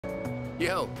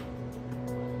Yo.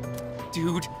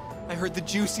 Dude, I heard the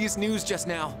juiciest news just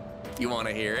now. You want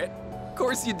to hear it? Of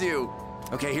course you do.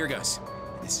 Okay, here goes.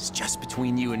 This is just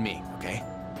between you and me, okay?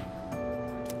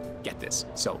 Get this.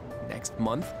 So, next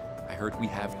month, I heard we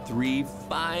have 3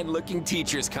 fine-looking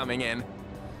teachers coming in.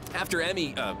 After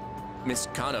Miss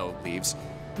Kano leaves,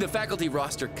 the faculty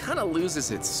roster kind of loses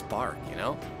its spark, you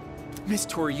know? Miss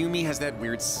Toriumi has that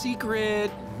weird secret,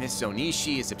 Miss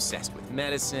Onishi is obsessed with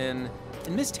medicine,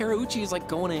 and Miss Terauchi is like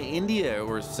going to India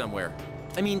or somewhere.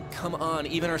 I mean, come on,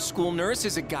 even our school nurse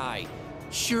is a guy.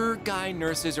 Sure, guy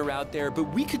nurses are out there, but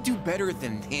we could do better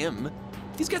than him.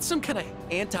 He's got some kind of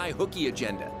anti-hooky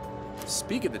agenda.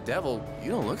 Speak of the devil, you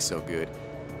don't look so good.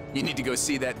 You need to go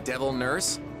see that devil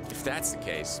nurse? If that's the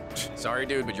case, sorry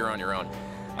dude, but you're on your own.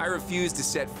 I refuse to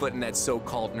set foot in that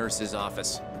so-called nurse's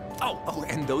office. Oh,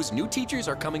 and those new teachers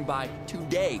are coming by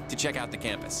today to check out the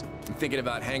campus. I'm thinking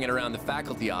about hanging around the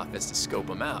faculty office to scope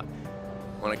them out.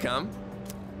 Wanna come?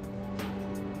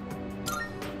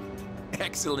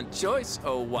 Excellent choice,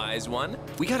 oh wise one.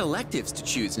 We got electives to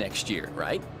choose next year,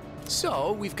 right?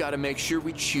 So we've got to make sure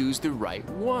we choose the right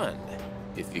one,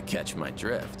 if you catch my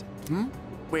drift.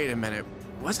 Wait a minute,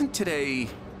 wasn't today...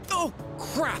 Oh,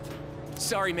 crap!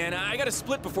 Sorry, man, I gotta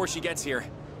split before she gets here.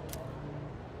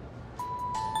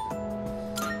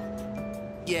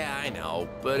 Yeah, I know,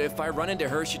 but if I run into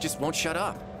her, she just won't shut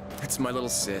up. That's my little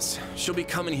sis. She'll be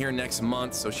coming here next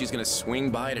month, so she's gonna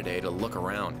swing by today to look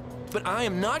around. But I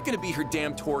am not gonna be her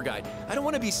damn tour guide. I don't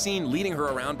want to be seen leading her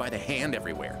around by the hand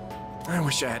everywhere. I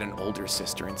wish I had an older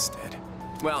sister instead.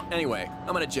 Well, anyway,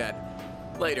 I'm gonna jet.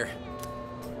 Later.